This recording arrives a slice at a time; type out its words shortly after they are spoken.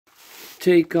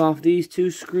take off these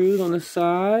two screws on the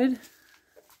side.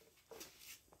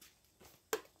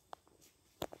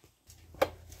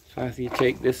 So after you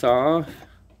take this off,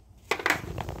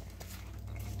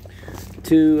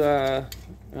 two, I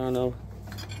don't know,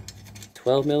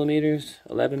 12 millimeters,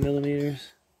 11 millimeters,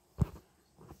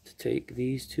 to take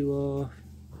these two off.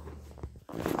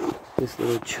 This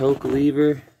little choke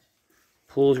lever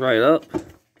pulls right up.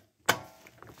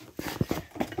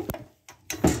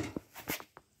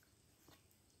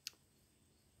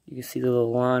 You can see the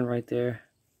little line right there.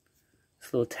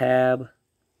 This little tab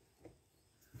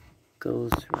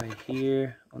goes right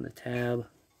here on the tab.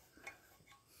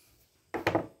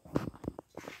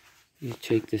 You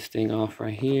take this thing off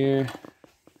right here.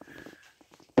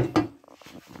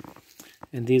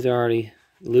 And these are already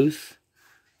loose.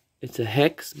 It's a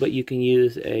hex, but you can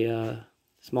use a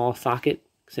small socket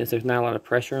since there's not a lot of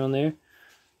pressure on there.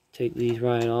 Take these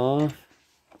right off.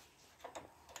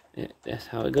 And that's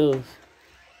how it goes.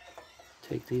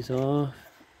 Take these off.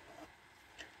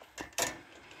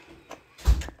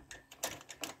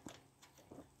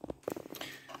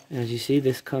 As you see,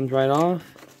 this comes right off.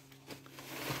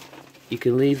 You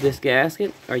can leave this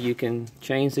gasket, or you can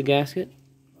change the gasket.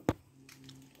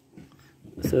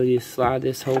 So you slide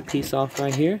this whole piece off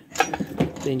right here.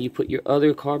 Then you put your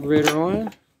other carburetor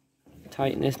on.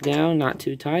 Tighten this down, not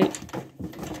too tight.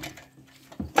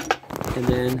 And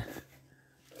then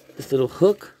this little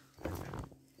hook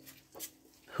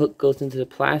goes into the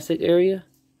plastic area,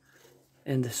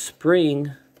 and the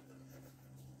spring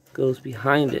goes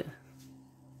behind it.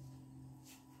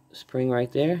 Spring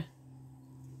right there.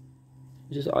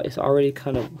 It's already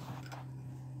kind of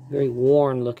very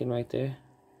worn looking right there.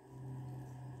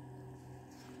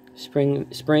 Spring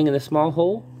in the small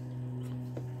hole.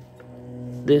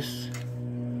 This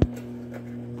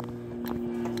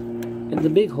in the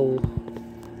big hole.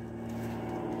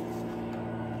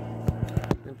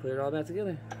 And put it all back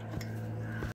together.